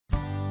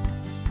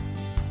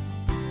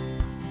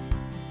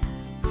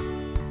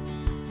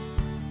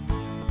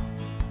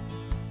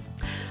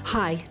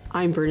Hi,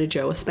 I'm Verna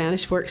Joe with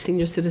Spanish Fork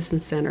Senior Citizen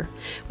Center.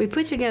 We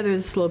put together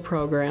this little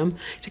program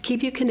to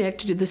keep you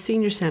connected to the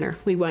Senior Center.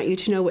 We want you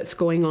to know what's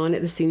going on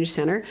at the Senior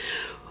Center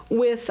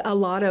with a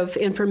lot of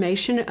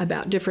information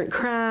about different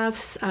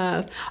crafts,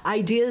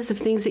 ideas of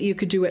things that you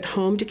could do at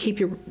home to keep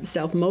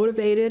yourself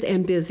motivated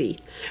and busy.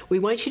 We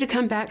want you to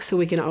come back so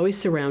we can always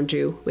surround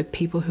you with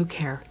people who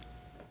care.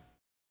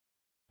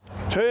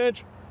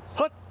 Attention,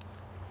 hut.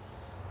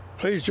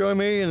 Please join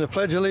me in the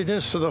Pledge of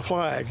Allegiance to the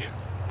flag.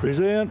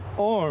 Present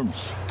arms.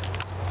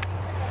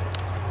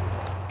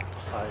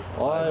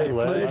 I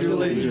pledge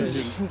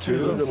allegiance to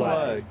the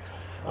flag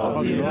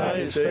of the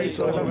United States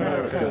of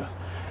America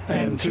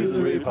and to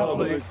the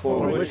republic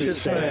for which it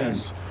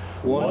stands,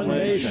 one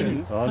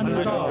nation,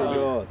 under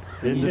God,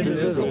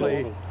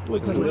 indivisible,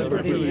 with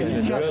liberty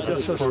and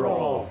justice for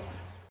all.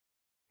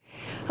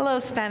 Hello,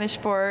 Spanish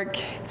Fork.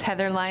 It's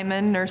Heather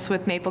Lyman, nurse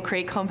with Maple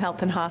Creek Home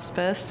Health and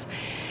Hospice.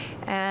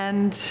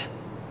 And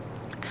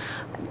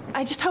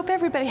I just hope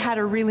everybody had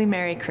a really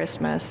Merry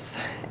Christmas.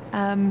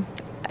 I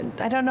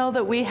don't know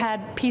that we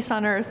had peace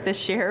on earth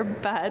this year,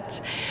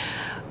 but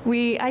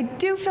I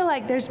do feel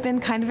like there's been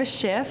kind of a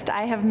shift.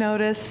 I have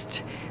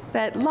noticed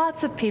that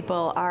lots of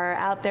people are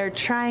out there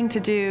trying to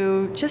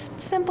do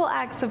just simple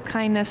acts of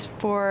kindness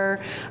for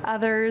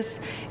others.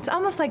 It's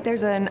almost like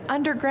there's an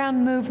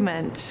underground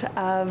movement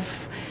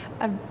of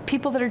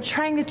people that are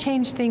trying to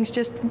change things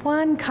just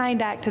one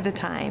kind act at a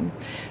time.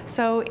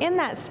 So in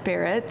that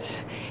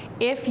spirit,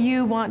 if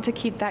you want to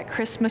keep that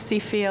Christmassy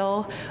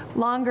feel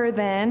longer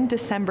than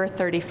December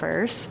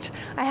 31st,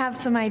 I have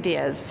some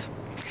ideas.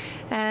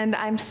 And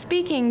I'm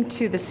speaking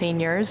to the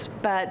seniors,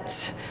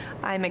 but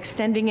I'm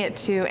extending it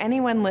to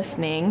anyone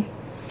listening.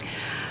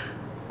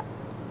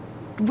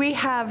 We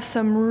have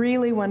some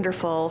really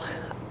wonderful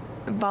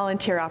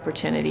volunteer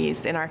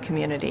opportunities in our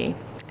community.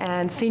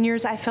 And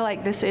seniors, I feel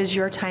like this is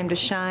your time to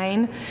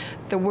shine.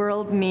 The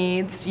world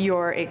needs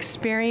your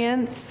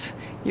experience,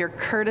 your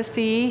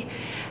courtesy,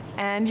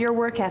 and your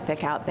work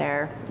ethic out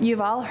there. You've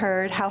all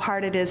heard how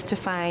hard it is to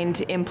find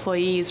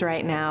employees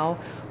right now.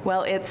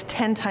 Well, it's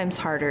 10 times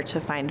harder to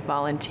find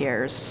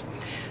volunteers.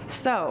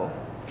 So,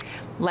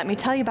 let me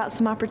tell you about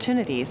some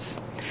opportunities.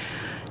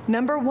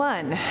 Number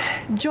one,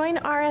 join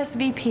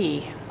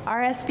RSVP.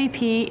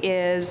 RSVP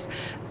is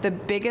the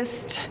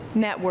biggest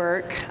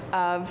network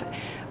of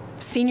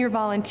senior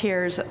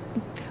volunteers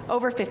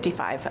over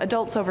 55,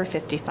 adults over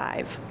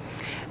 55.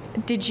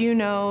 Did you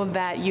know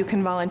that you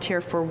can volunteer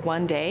for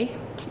one day?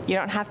 You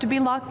don't have to be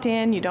locked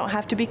in, you don't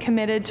have to be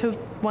committed to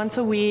once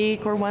a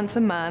week or once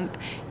a month.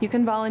 You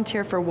can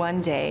volunteer for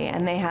one day,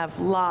 and they have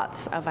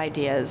lots of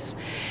ideas.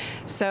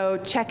 So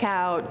check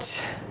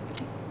out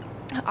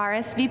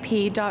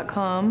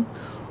rsvp.com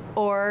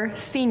or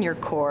Senior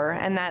Corps,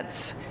 and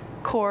that's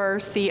Corps,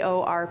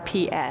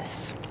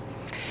 C-O-R-P-S.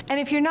 And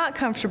if you're not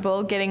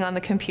comfortable getting on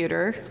the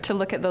computer to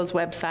look at those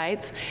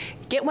websites,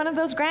 get one of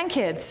those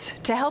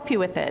grandkids to help you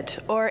with it,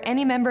 or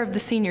any member of the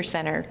Senior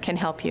Center can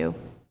help you.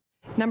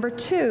 Number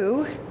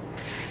two,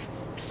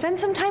 spend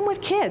some time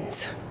with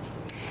kids.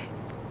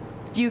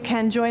 You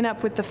can join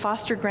up with the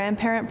foster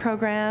grandparent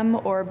program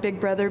or Big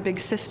Brother, Big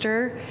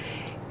Sister.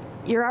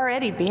 You're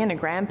already being a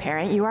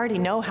grandparent, you already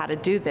know how to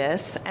do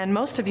this, and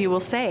most of you will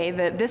say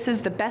that this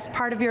is the best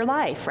part of your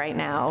life right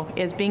now,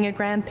 is being a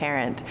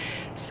grandparent.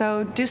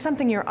 So do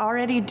something you're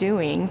already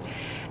doing,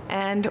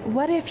 and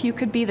what if you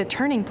could be the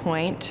turning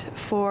point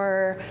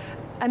for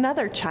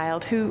another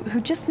child who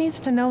just needs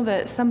to know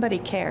that somebody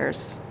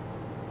cares?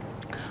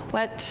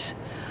 What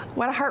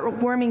a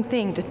heartwarming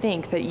thing to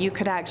think that you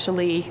could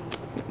actually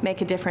make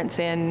a difference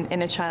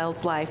in a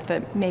child's life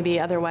that maybe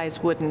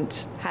otherwise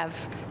wouldn't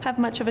have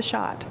much of a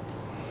shot.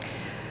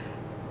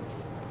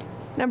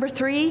 Number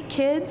three,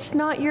 kids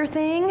not your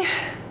thing?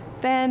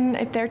 Then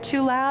if they're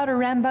too loud or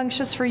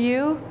rambunctious for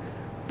you,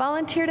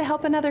 volunteer to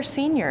help another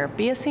senior.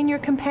 Be a senior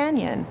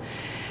companion.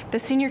 The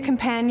senior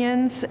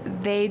companions,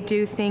 they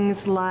do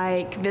things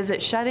like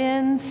visit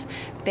shut-ins.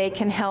 They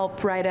can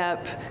help write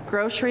up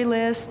grocery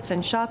lists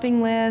and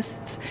shopping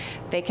lists.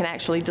 They can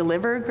actually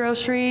deliver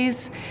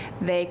groceries.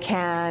 They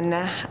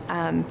can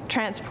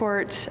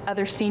transport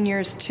other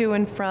seniors to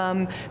and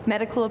from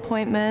medical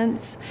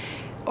appointments,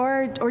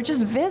 or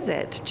just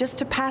visit, just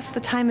to pass the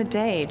time of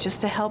day,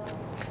 just to help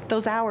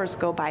those hours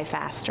go by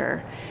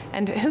faster.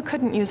 And who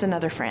couldn't use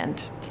another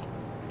friend?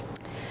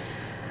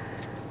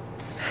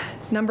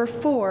 Number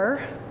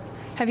four,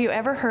 have you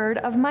ever heard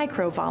of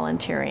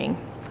micro-volunteering?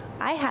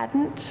 I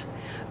hadn't,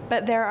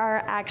 but there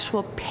are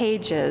actual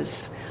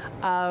pages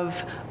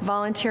of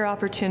volunteer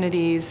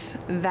opportunities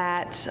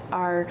that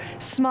are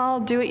small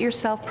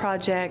do-it-yourself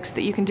projects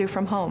that you can do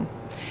from home.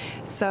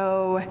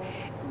 So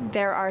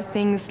there are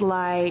things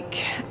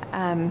like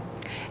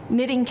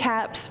knitting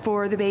caps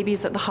for the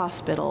babies at the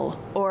hospital,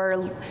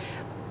 or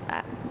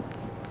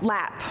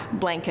lap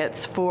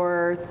blankets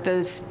for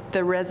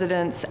the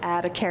residents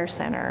at a care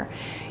center.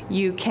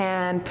 You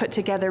can put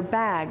together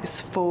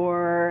bags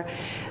for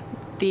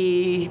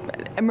the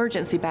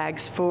emergency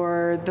bags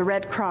for the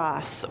Red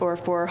Cross or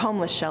for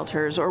homeless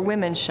shelters or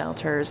women's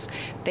shelters.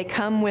 They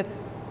come with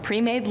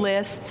pre-made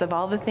lists of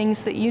all the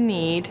things that you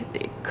need.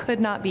 It could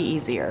not be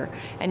easier,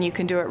 and you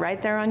can do it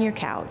right there on your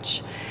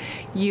couch.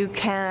 You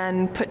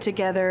can put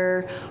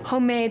together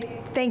homemade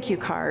thank you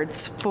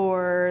cards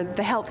for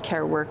the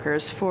healthcare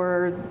workers,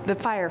 for the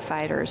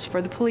firefighters,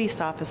 for the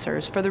police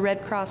officers, for the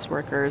Red Cross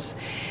workers.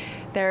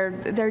 There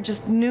are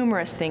just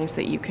numerous things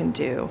that you can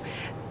do.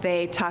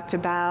 They talked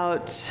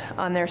about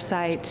on their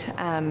site,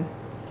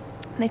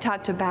 they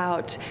talked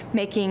about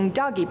making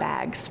doggy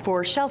bags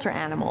for shelter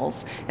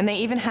animals, and they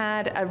even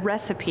had a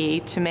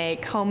recipe to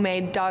make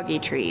homemade doggy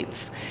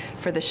treats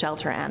for the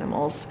shelter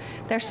animals.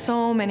 There's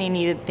so many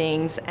needed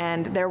things,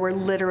 and there were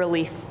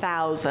literally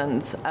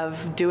thousands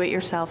of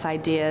do-it-yourself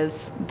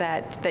ideas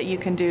that you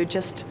can do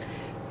just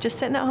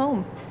sitting at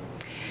home.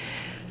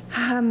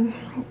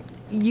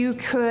 You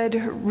could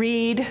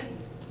read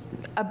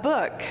a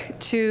book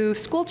to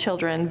school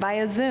children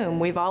via Zoom.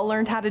 We've all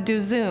learned how to do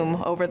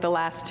Zoom over the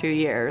last 2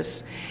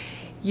 years.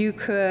 You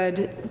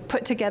could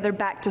put together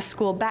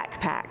back-to-school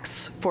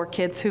backpacks for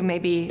kids who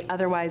maybe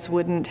otherwise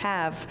wouldn't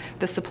have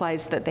the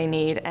supplies that they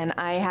need. And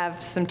I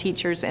have some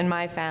teachers in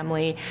my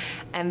family,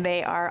 and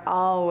they are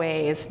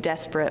always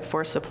desperate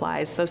for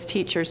supplies. Those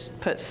teachers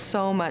put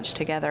so much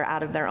together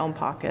out of their own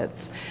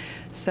pockets.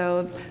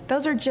 So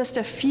those are just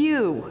a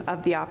few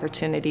of the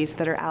opportunities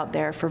that are out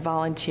there for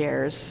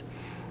volunteers.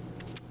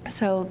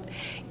 So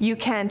you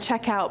can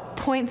check out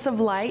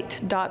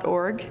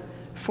pointsoflight.org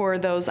for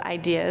those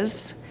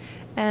ideas.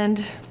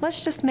 And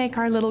let's just make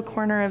our little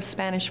corner of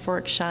Spanish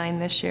Fork shine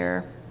this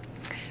year.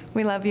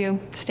 We love you.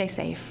 Stay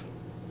safe.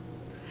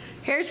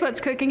 Here's what's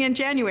cooking in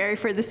January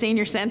for the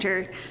Senior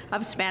Center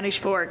of Spanish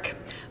Fork.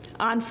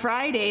 On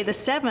Friday, the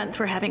 7th,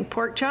 we're having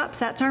pork chops.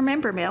 That's our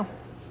member meal.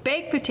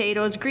 Baked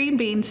potatoes, green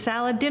beans,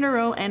 salad, dinner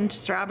roll, and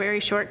strawberry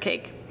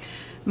shortcake.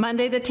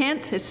 Monday the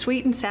 10th is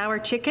sweet and sour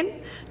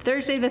chicken.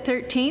 Thursday the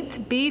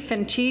 13th, beef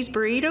and cheese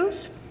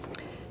burritos.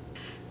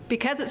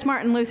 Because it's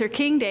Martin Luther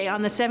King Day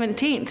on the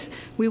 17th,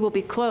 we will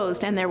be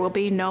closed and there will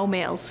be no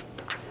meals.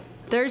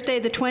 Thursday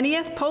the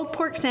 20th, pulled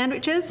pork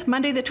sandwiches.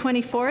 Monday the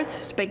 24th,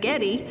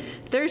 spaghetti.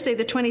 Thursday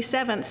the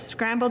 27th,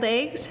 scrambled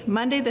eggs.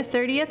 Monday the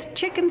 30th,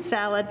 chicken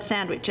salad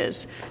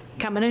sandwiches.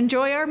 Come and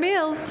enjoy our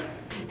meals.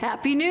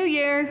 Happy New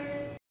Year.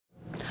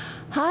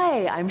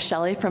 Hi, I'm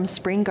Shelley from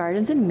Spring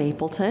Gardens in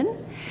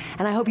Mapleton,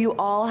 and I hope you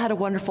all had a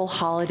wonderful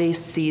holiday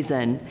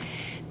season.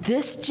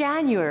 This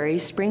January,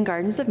 Spring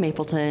Gardens of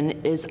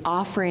Mapleton is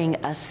offering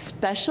a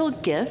special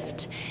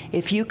gift.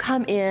 If you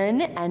come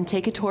in and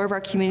take a tour of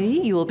our community,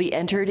 you will be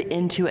entered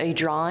into a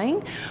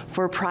drawing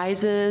for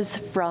prizes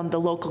from the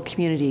local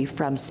community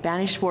from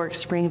Spanish Fork,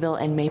 Springville,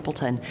 and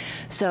Mapleton.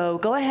 So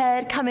go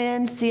ahead, come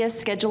in, see us,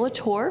 schedule a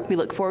tour. We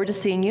look forward to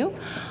seeing you.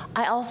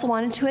 I also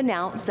wanted to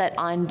announce that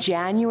on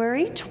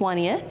January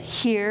 20th,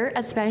 here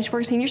at Spanish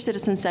Fork Senior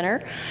Citizen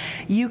Center,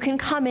 you can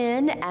come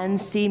in and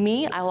see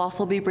me. I will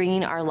also be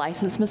bringing our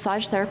licensed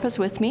massage therapist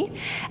with me,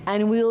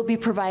 and we will be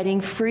providing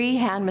free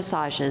hand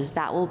massages.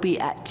 That will be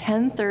at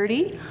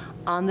 10:30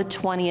 on the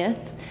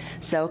 20th.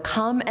 So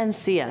come and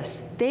see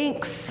us.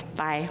 Thanks.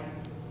 Bye.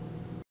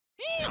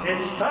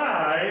 It's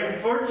time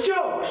for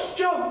jokes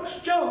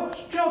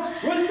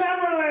with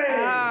Beverly.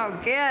 Oh,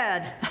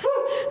 good.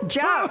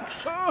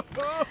 Jokes.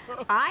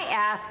 I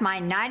asked my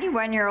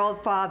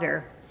 91-year-old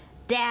father,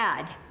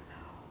 Dad,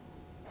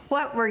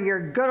 what were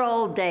your good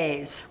old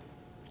days?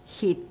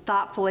 He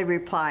thoughtfully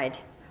replied,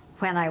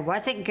 when I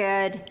wasn't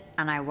good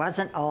and I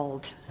wasn't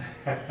old.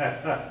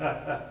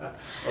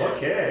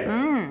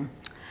 Okay.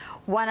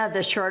 One of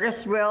the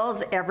shortest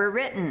wills ever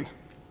written.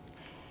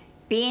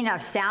 Being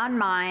of sound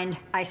mind,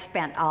 I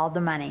spent all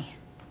the money.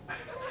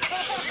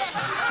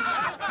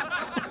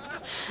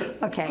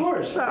 Okay. Of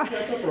course,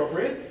 that's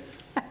appropriate.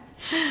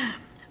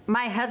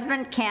 My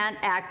husband can't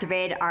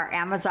activate our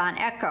Amazon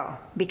Echo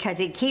because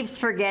he keeps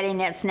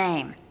forgetting its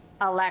name,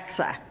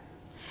 Alexa.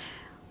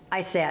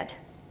 I said,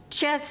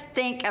 just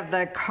think of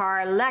the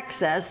car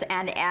Lexus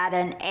and add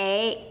an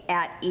A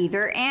at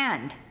either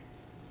end.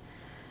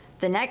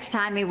 The next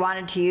time he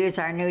wanted to use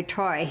our new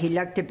toy, he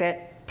looked a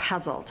bit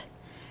puzzled.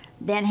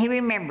 Then he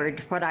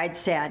remembered what I'd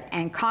said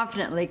and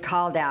confidently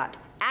called out,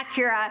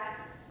 Acura.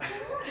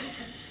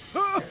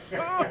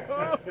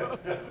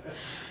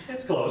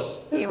 It's close.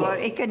 He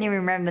couldn't even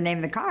remember the name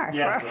of the car.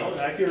 Yeah, well,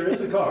 Acura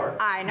is a car.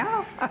 I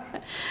know.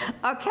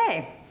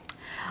 Okay.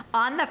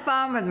 On the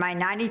phone with my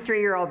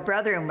 93-year-old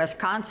brother in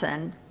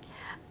Wisconsin,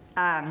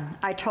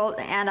 I told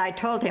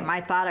him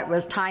I thought it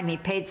was time he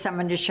paid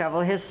someone to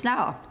shovel his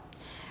snow.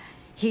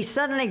 He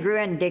suddenly grew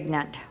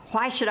indignant.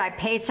 Why should I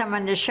pay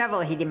someone to shovel,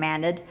 he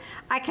demanded.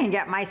 I can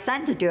get my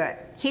son to do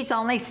it. He's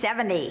only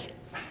 70.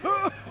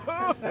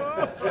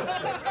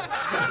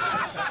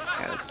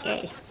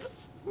 Okay.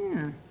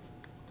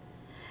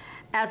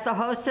 As the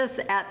hostess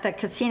at the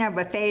casino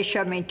buffet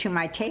showed me to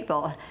my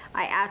table,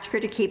 I asked her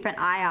to keep an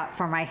eye out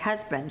for my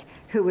husband,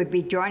 who would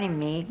be joining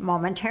me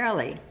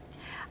momentarily.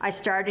 I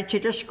started to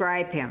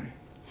describe him.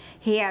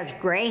 He has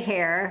gray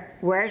hair,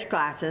 wears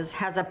glasses,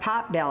 has a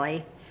pot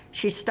belly.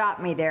 She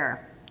stopped me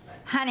there.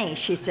 Honey,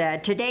 she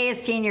said, today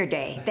is senior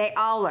day. They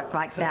all look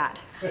like that.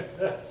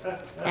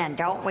 And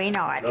don't we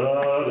know it?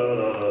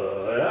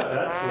 Yeah,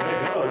 that's the way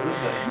it goes,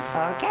 isn't it?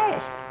 Okay.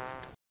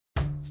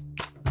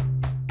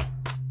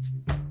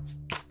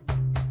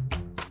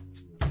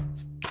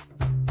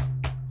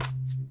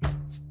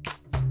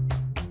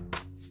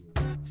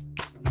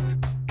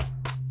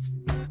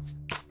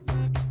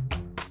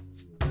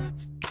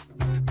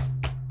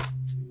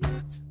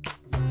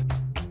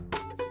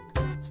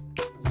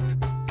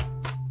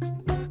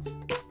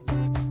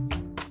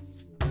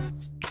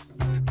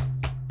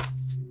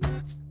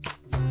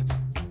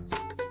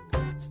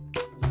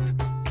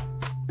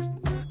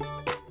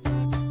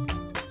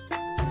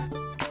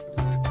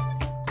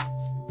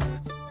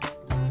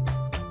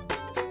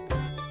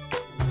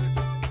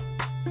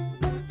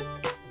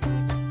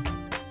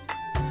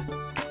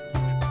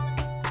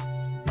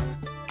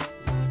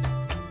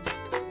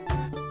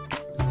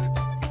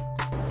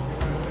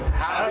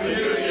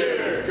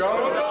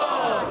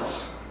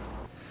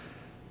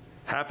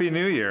 Happy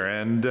New Year,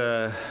 and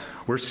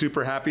we're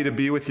super happy to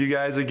be with you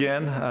guys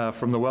again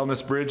from the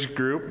Wellness Bridge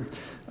group.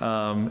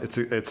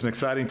 It's an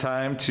exciting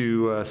time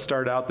to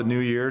start out the new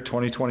year,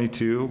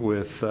 2022,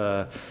 with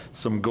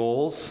some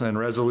goals and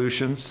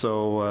resolutions.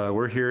 So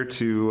we're here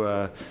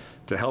to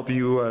help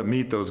you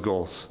meet those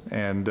goals,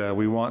 and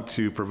we want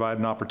to provide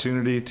an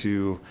opportunity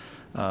to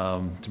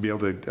be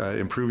able to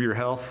improve your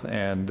health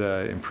and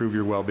improve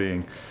your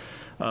well-being.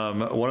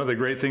 One of the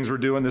great things we're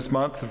doing this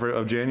month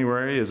of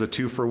January is a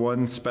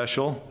 2-for-1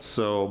 special.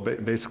 So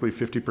basically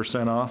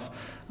 50% off.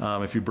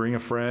 If you bring a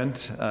friend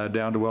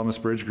down to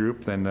Wellness Bridge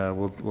Group, then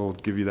we'll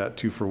give you that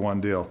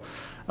 2-for-1 deal,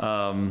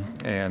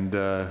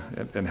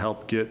 and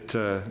help get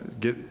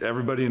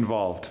everybody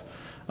involved.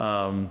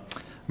 I'm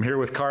here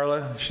with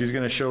Carla. She's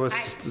going to show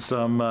us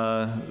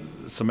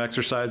some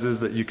exercises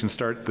that you can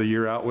start the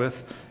year out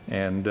with,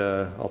 and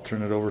I'll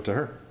turn it over to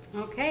her.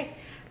 Okay.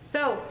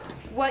 So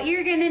what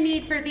you're going to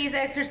need for these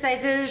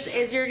exercises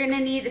is you're going to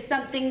need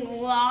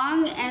something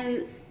long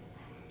and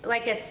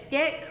like a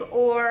stick,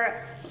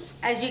 or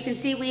as you can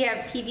see, we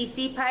have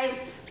PVC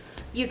pipes.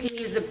 You can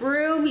use a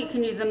broom, you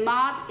can use a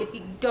mop. If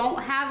you don't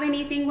have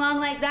anything long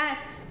like that,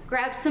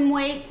 grab some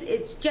weights.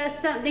 It's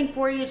just something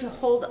for you to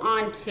hold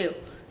on to.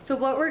 So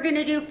what we're going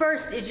to do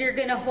first is you're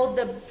going to hold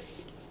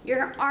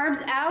your arms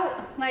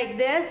out like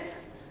this,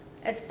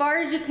 as far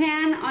as you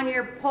can on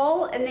your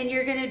pole, and then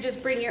you're gonna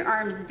just bring your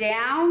arms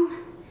down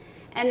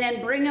and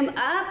then bring them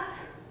up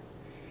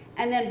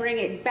and then bring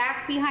it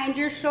back behind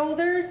your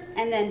shoulders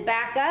and then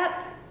back up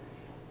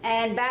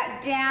and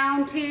back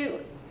down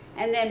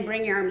and then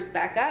bring your arms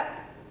back up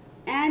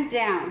and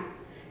down.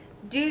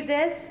 Do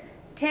this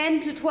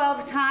 10 to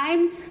 12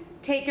 times,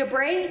 take a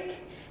break,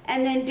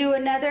 and then do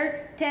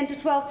another 10 to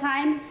 12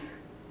 times,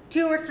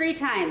 2 or 3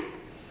 times.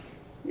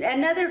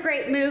 Another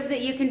great move that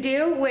you can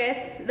do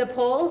with the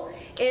pole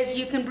is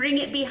you can bring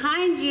it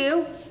behind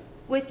you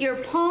with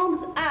your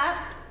palms up,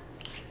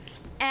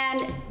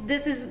 and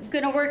this is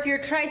going to work your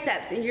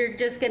triceps, and you're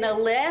just going to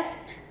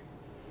lift,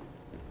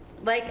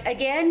 like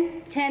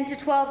again, 10 to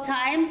 12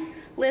 times,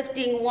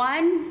 lifting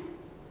 1,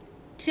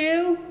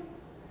 2,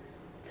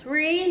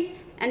 3,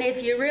 and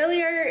if you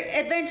really are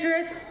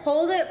adventurous,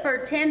 hold it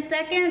for 10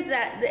 seconds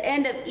at the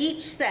end of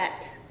each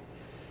set.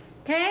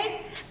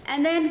 Okay,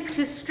 and then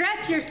to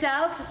stretch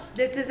yourself,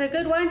 this is a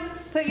good one.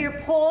 Put your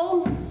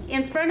pole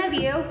in front of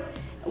you,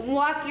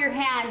 walk your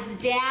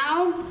hands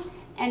down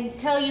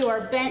until you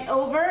are bent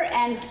over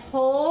and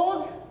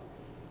hold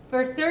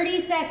for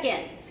 30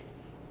 seconds.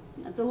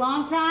 That's a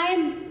long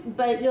time,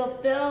 but you'll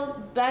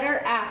feel better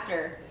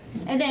after.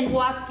 And then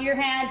walk your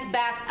hands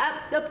back up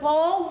the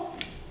pole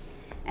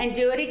and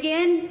do it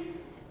again,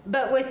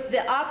 but with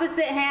the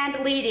opposite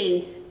hand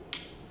leading.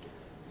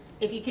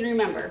 If you can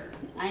remember.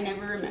 I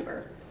never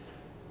remember.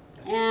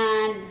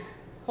 And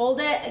hold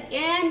it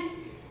again,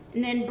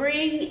 and then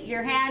bring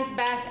your hands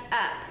back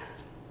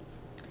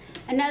up.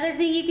 Another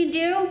thing you can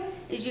do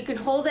is you can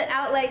hold it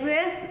out like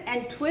this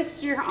and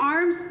twist your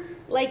arms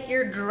like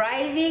you're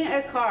driving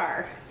a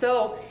car.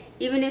 So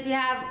even if you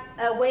have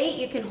a weight,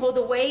 you can hold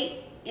the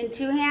weight in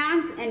 2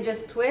 hands and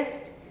just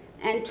twist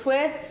and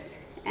twist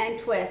and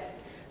twist.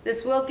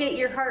 This will get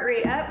your heart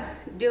rate up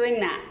doing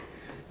that.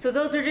 So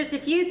those are just a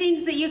few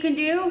things that you can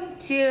do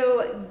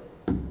to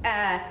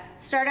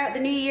start out the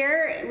new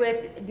year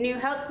with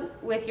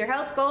your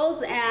health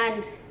goals,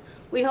 and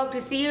we hope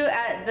to see you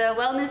at the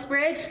Wellness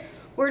Bridge.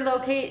 We're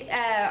located,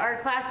 our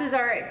classes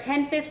are at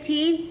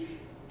 10:15,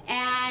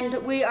 and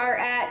we are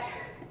at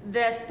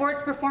the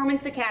Sports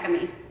Performance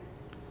Academy.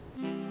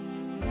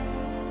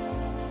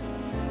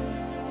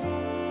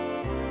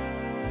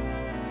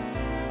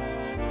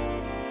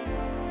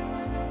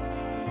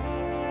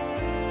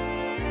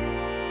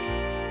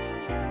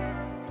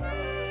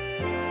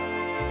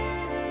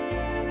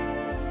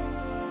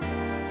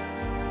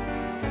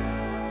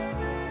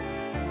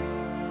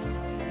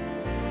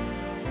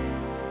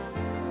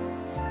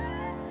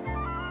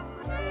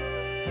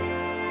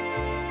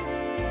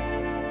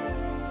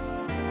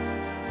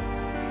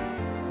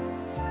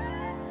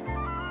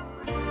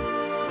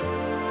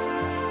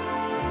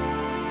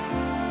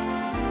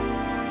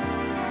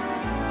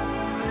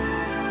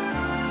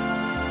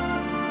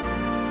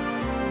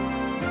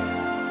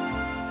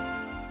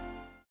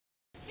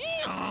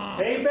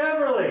 Hey,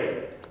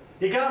 Beverly,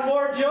 you got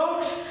more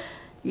jokes?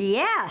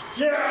 Yes.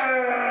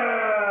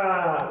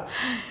 Yeah!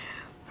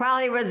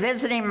 While he was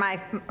visiting, my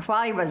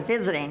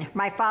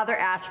father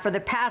asked for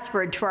the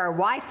password to our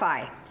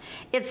Wi-Fi.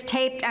 It's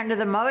taped under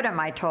the modem,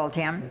 I told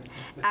him.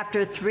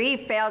 After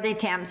 3 failed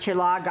attempts to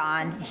log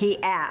on, he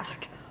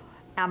asked,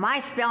 am I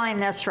spelling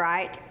this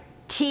right?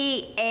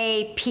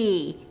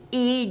 TAPEDERTHEMODEM.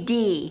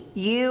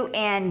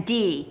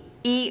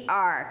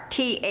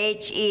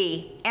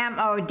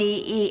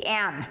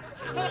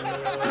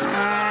 It's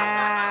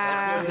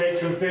gonna take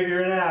some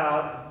figuring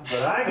out,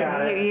 but I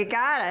got it. You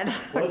got it.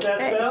 What's that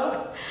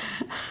spell?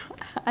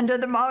 Under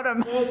the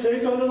modem. Oh,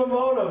 taped under the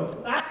modem.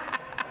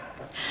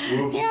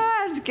 Oops.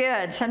 Yeah, it's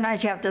good.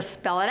 Sometimes you have to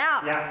spell it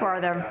out for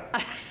them.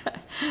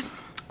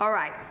 All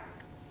right.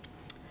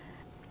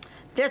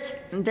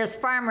 This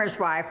farmer's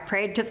wife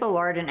prayed to the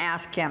Lord and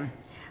asked him,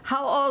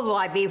 how old will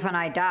I be when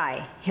I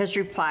die? His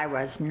reply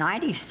was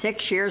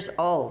 96 years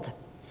old.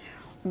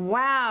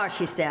 Wow,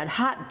 she said,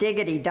 hot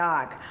diggity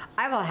dog.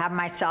 I will have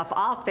myself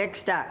all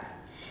fixed up.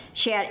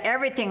 She had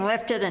everything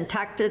lifted and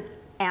tucked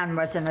and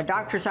was in the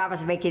doctor's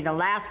office making the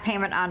last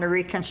payment on the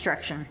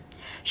reconstruction.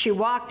 She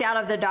walked out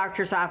of the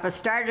doctor's office,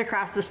 started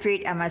across the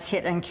street, and was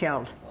hit and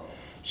killed.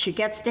 She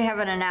gets to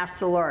heaven and asks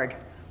the Lord,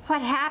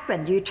 what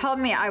happened? You told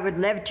me I would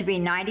live to be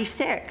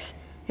 96.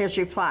 His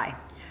reply,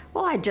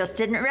 well, I just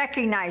didn't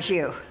recognize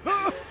you.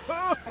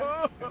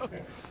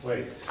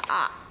 Wait.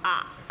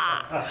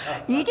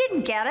 You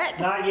didn't get it?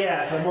 Not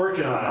yet. I'm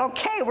working on it.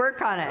 Okay,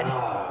 work on it.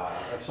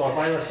 So if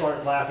I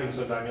start laughing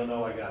sometime, you'll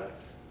know I got it.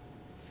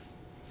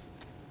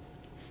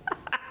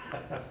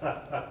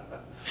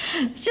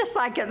 It's just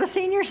like at the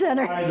senior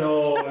center. I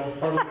know. I'm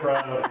probably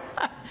proud.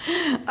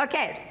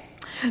 Okay.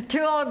 2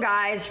 old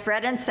guys,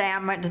 Fred and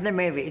Sam, went to the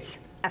movies.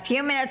 A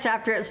few minutes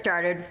after it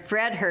started,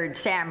 Fred heard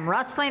Sam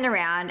rustling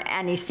around,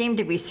 and he seemed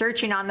to be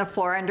searching on the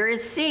floor under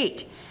his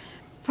seat.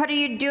 What are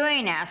you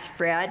doing? Asked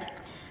Fred.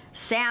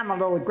 Sam, a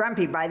little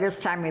grumpy by this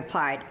time,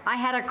 replied, I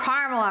had a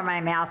caramel in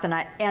my mouth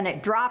and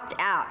it dropped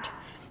out.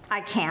 I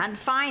can't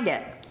find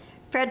it.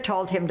 Fred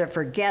told him to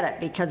forget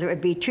it because it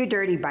would be too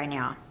dirty by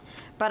now.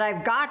 But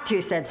I've got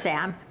to, said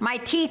Sam. My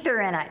teeth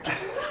are in it.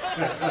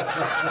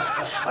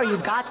 Oh, you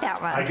got that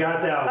one. I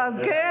got that one.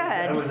 Oh, good.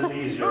 That was an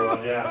easier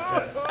one,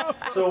 yeah.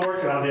 Still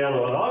working on the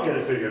other one. I'll get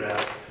it figured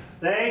out.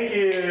 Thank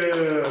you.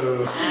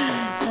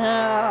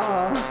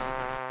 Oh.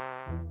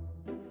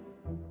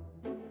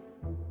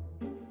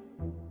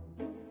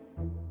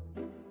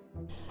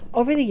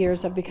 Over the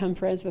years, I've become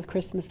friends with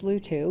Christmas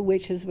Lutu,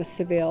 which is with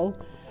Seville,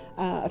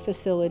 a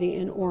facility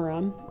in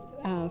Orem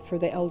for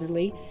the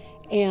elderly.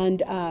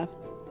 And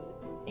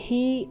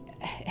he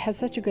has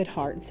such a good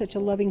heart, such a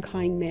loving,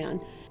 kind man.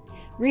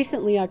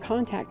 Recently, I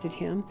contacted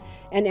him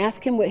and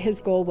asked him what his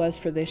goal was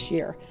for this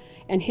year.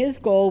 And his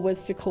goal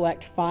was to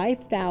collect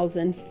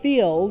 5,000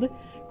 filled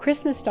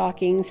Christmas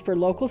stockings for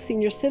local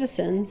senior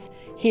citizens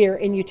here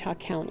in Utah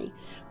County,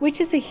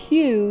 which is a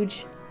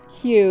huge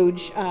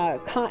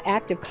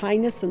act of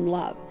kindness and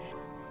love.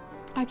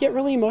 I get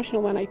really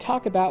emotional when I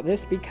talk about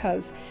this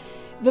because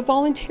the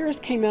volunteers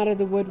came out of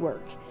the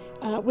woodwork.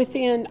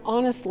 Within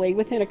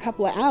a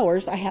couple of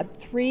hours, I had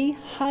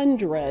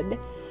 300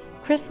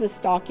 Christmas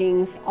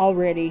stockings all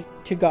ready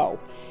to go.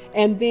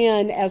 And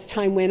then as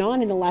time went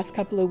on in the last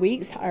couple of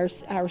weeks,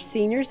 our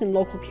seniors in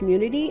local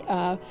community,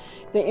 the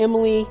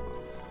Emily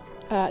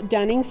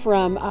Dunning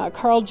from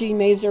Carl G.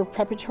 Mazer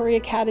Preparatory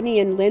Academy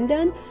in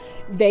Linden,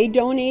 they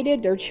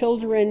donated. Their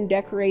children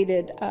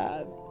decorated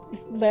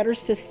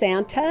letters to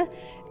Santa.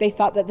 They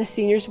thought that the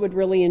seniors would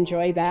really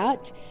enjoy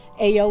that.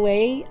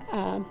 ALA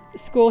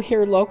school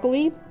here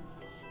locally,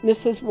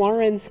 Mrs.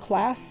 Warren's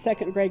class,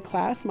 2nd grade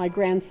class, my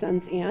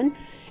grandson's in,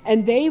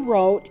 and they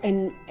wrote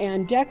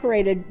and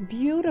decorated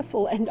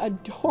beautiful and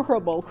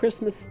adorable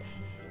Christmas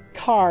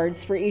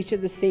cards for each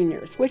of the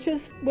seniors, which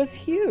was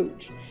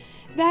huge.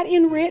 That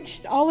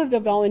enriched all of the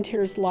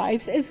volunteers'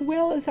 lives, as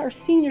well as our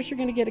seniors are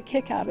going to get a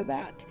kick out of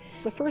that.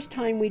 The first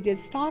time we did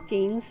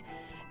stockings,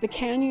 the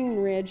Canyon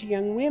Ridge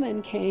young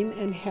women came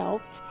and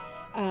helped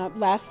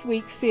last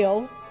week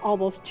fill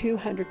almost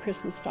 200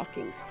 Christmas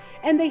stockings.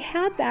 And they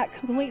had that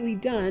completely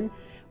done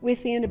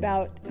within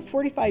about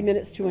 45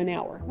 minutes to an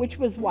hour, which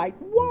was like,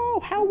 whoa,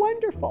 how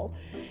wonderful.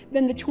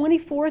 Then the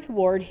 24th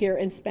Ward here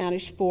in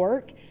Spanish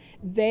Fork,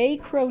 they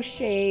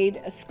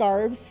crocheted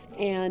scarves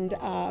and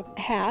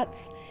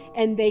hats,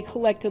 and they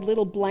collected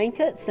little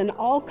blankets and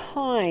all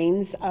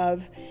kinds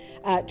of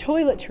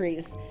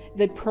toiletries,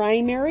 the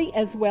primary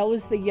as well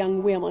as the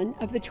young women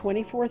of the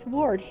 24th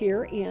Ward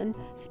here in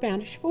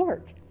Spanish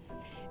Fork.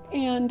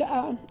 And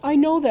I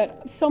know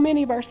that so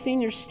many of our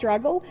seniors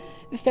struggle.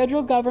 The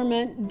federal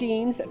government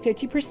deems that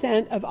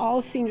 50% of all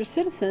senior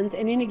citizens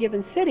in any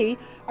given city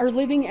are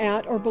living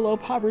at or below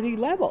poverty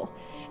level.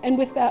 And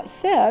with that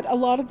said, a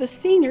lot of the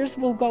seniors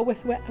will go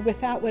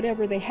without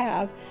whatever they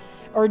have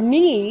or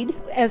need,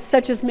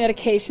 such as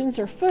medications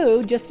or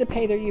food, just to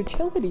pay their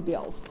utility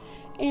bills.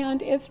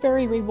 And it's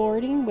very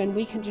rewarding when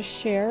we can just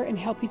share and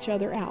help each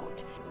other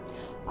out.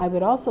 I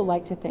would also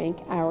like to thank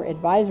our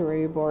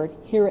advisory board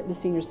here at the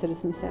Senior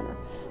Citizen Center.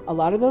 A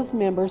lot of those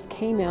members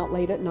came out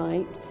late at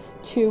night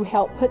to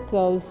help put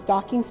those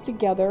stockings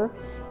together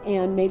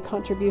and made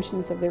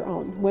contributions of their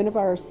own. One of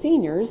our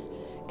seniors,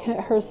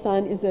 her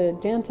son is a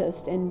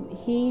dentist, and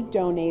he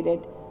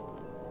donated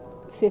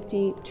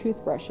 50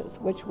 toothbrushes,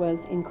 which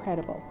was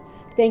incredible.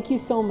 Thank you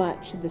so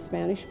much to the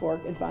Spanish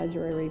Fork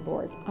Advisory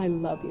Board. I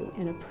love you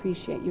and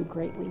appreciate you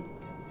greatly.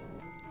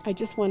 I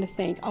just want to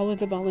thank all of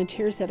the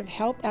volunteers that have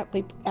helped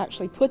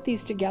actually put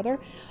these together,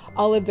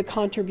 all of the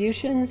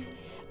contributions.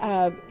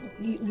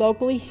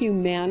 Locally,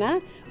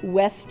 Humana,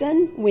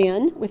 Weston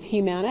Wynn with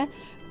Humana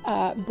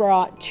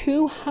brought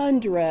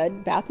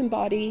 200 Bath &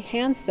 Body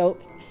hand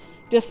soap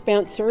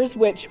dispensers,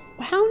 which,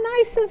 how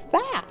nice is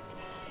that,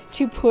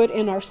 to put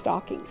in our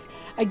stockings.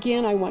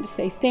 Again, I want to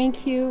say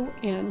thank you,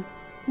 and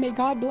may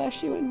God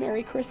bless you, and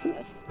Merry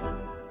Christmas.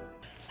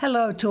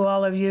 Hello to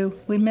all of you.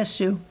 We miss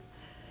you.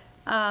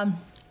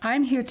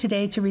 I'm here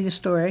today to read a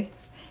story,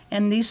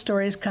 and these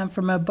stories come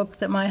from a book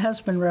that my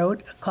husband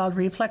wrote called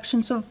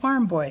Reflections of a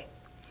Farm Boy.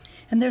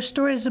 And they're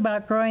stories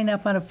about growing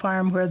up on a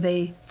farm where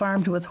they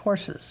farmed with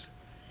horses.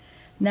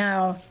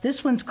 Now,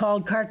 this one's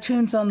called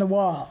Cartoons on the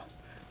Wall.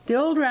 The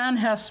old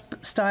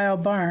roundhouse-style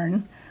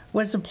barn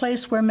was a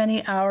place where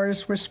many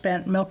hours were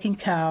spent milking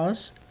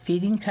cows,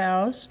 feeding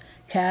cows,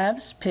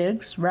 calves,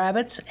 pigs,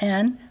 rabbits,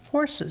 and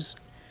horses.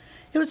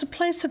 It was a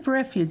place of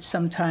refuge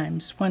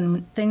sometimes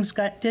when things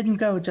didn't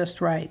go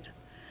just right,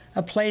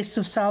 a place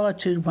of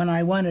solitude when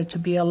I wanted to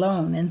be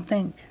alone and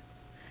think.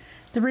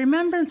 The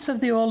remembrance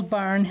of the old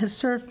barn has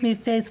served me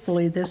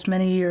faithfully this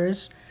many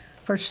years,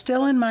 for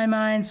still in my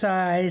mind's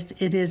eye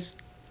it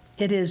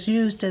is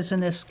used as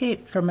an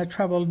escape from a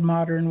troubled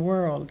modern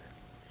world.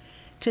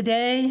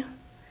 Today,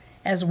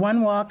 as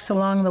one walks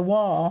along the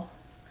wall,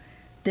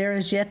 there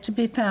is yet to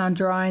be found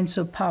drawings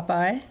of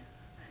Popeye,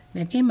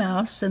 Mickey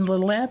Mouse, and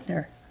Little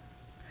Abner.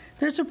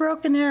 There's a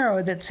broken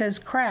arrow that says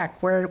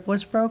crack where it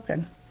was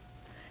broken.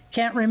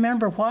 Can't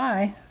remember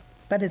why,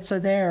 but it's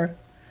there.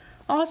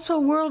 Also,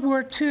 World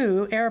War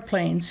II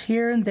airplanes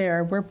here and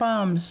there were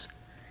bombs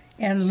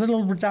and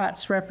little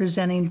dots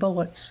representing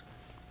bullets.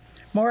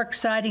 More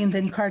exciting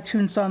than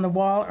cartoons on the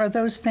wall are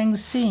those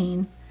things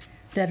seen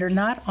that are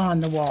not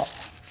on the wall.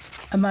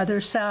 A mother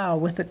sow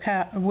with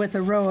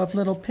a row of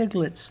little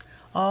piglets,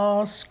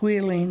 all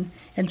squealing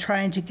and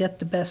trying to get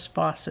the best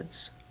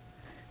faucets.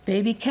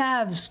 Baby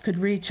calves could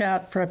reach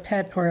out for a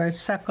pet or a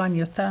suck on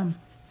your thumb.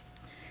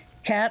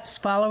 Cats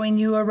following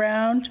you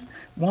around,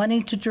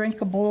 wanting to drink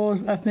a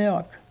bowl of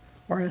milk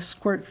or a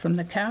squirt from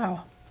the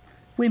cow.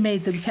 We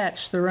made them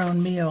catch their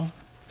own meal.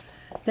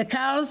 The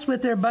cows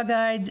with their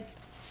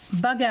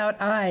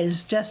bug-out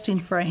eyes jesting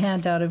for a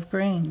handout of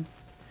grain.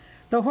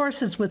 The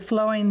horses with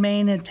flowing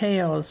mane and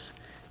tails,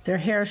 their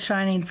hair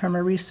shining from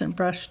a recent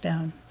brush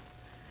down.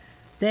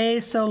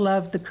 They so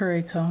loved the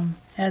curry comb,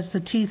 as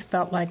the teeth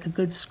felt like a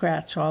good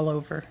scratch all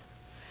over.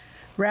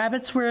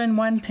 Rabbits were in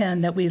one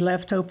pen that we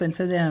left open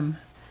for them.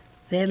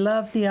 They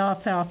loved the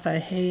alfalfa,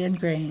 hay, and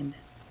grain.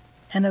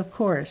 And of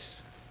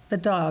course, the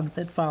dog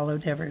that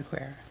followed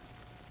everywhere.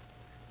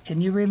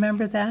 Can you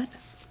remember that?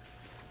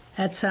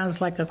 That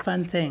sounds like a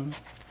fun thing.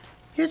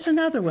 Here's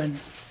another one.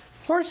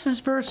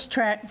 Horses versus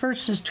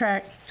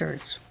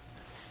tractors.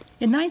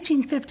 In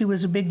 1950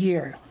 was a big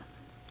year.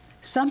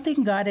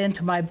 Something got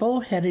into my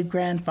bull-headed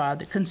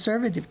grandfather,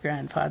 conservative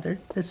grandfather,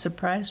 that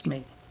surprised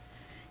me.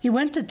 He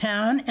went to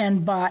town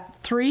and bought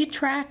 3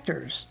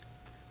 tractors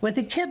with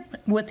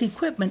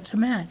equipment to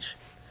match.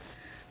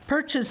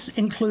 Purchase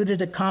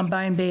included a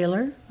combine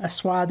baler, a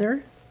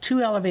swather,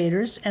 2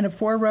 elevators, and a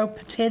 4-row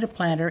potato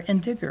planter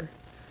and digger.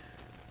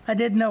 I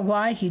didn't know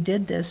why he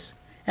did this,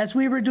 as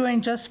we were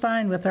doing just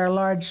fine with our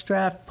large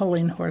draft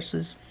pulling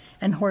horses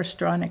and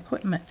horse-drawn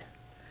equipment.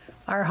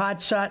 Our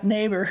hotshot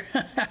neighbor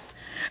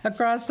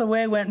across the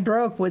way went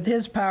broke with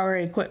his power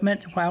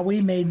equipment while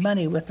we made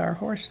money with our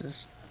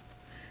horses.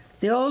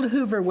 The old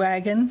Hoover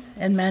wagon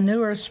and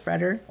manure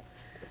spreader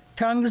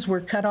tongues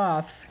were cut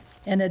off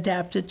and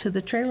adapted to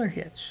the trailer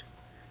hitch.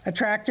 A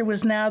tractor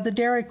was now the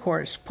derrick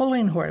horse,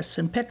 pulling horse,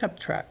 and pickup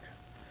truck.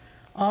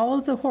 All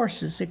of the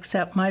horses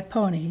except my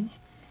pony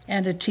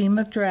and a team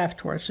of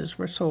draft horses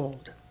were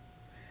sold.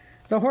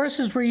 The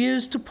horses were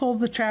used to pull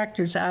the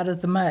tractors out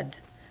of the mud,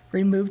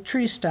 remove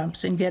tree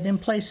stumps, and get in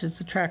places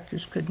the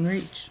tractors couldn't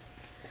reach.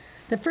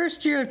 The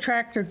first year of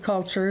tractor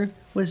culture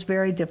was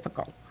very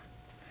difficult,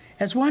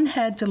 as one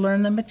had to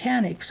learn the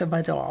mechanics of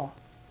it all.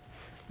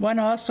 One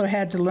also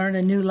had to learn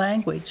a new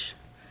language,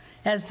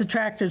 as the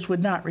tractors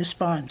would not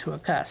respond to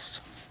cuss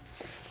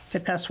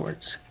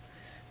words.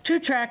 2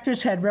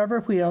 tractors had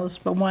rubber wheels,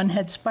 but one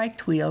had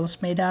spiked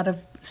wheels made out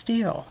of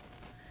steel.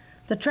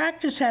 The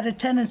tractors had a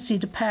tendency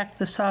to pack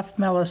the soft,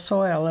 mellow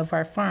soil of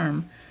our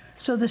farm,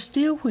 so the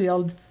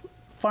steel-wheeled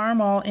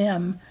Farm All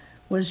M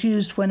was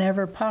used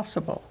whenever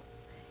possible.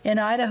 In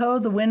Idaho,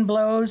 the wind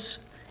blows,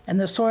 and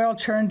the soil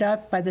churned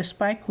up by the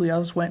spike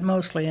wheels went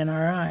mostly in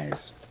our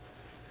eyes.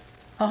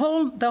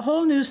 The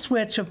whole new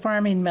switch of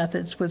farming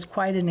methods was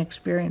quite an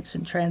experience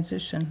in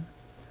transition.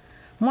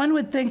 One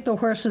would think the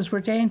horses were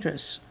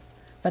dangerous,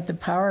 but the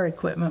power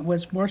equipment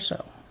was more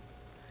so.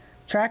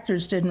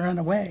 Tractors didn't run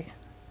away.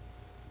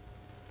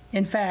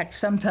 In fact,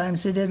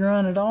 sometimes they didn't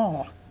run at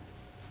all.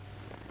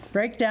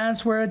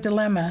 Breakdowns were a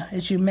dilemma,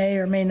 as you may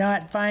or may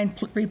not find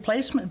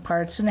replacement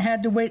parts and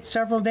had to wait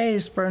several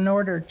days for an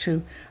order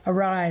to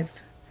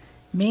arrive.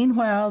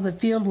 Meanwhile, the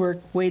fieldwork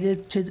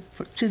waited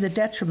to the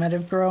detriment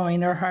of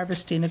growing or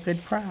harvesting a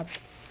good crop.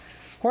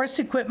 Horse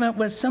equipment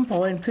was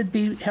simple and could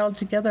be held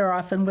together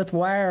often with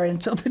wire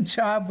until the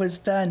job was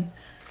done.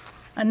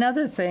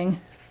 Another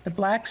thing, the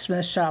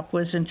blacksmith shop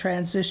was in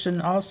transition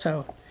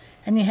also,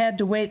 and you had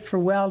to wait for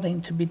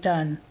welding to be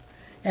done,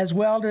 as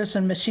welders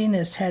and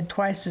machinists had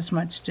twice as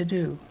much to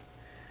do.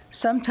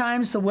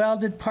 Sometimes the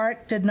welded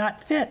part did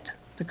not fit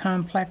the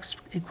complex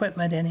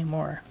equipment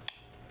anymore.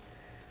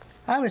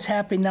 I was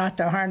happy not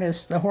to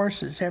harness the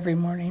horses every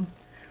morning,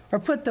 or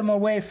put them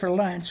away for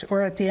lunch,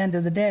 or at the end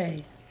of the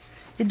day.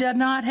 You did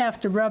not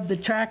have to rub the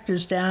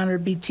tractors down or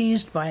be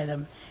teased by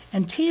them,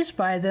 and teased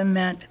by them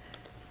meant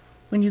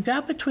when you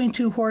got between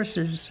two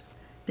horses,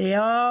 they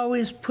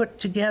always put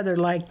together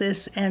like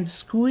this and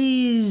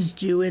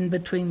squeezed you in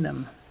between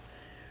them.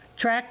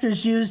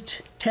 Tractors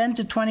used 10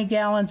 to 20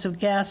 gallons of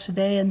gas a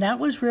day, and that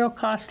was real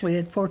costly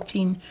at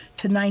 14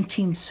 to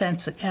 19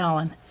 cents a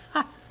gallon.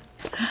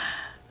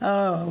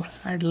 Oh,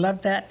 I'd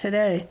love that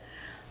today.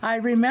 I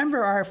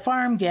remember our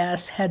farm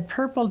gas had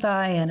purple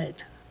dye in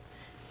it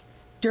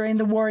during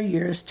the war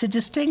years to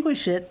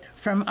distinguish it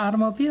from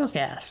automobile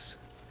gas.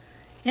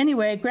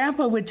 Anyway,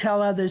 Grandpa would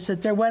tell others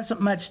that there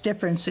wasn't much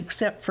difference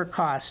except for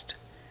cost.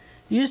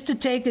 It used to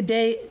take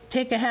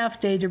a half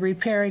day to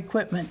repair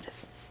equipment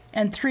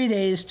and 3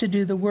 days to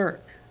do the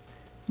work.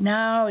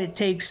 Now it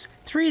takes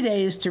 3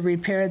 days to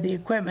repair the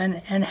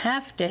equipment and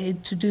half day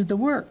to do the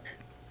work.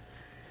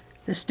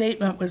 The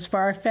statement was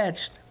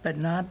far-fetched, but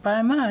not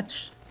by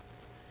much.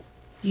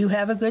 You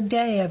have a good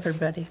day,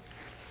 everybody.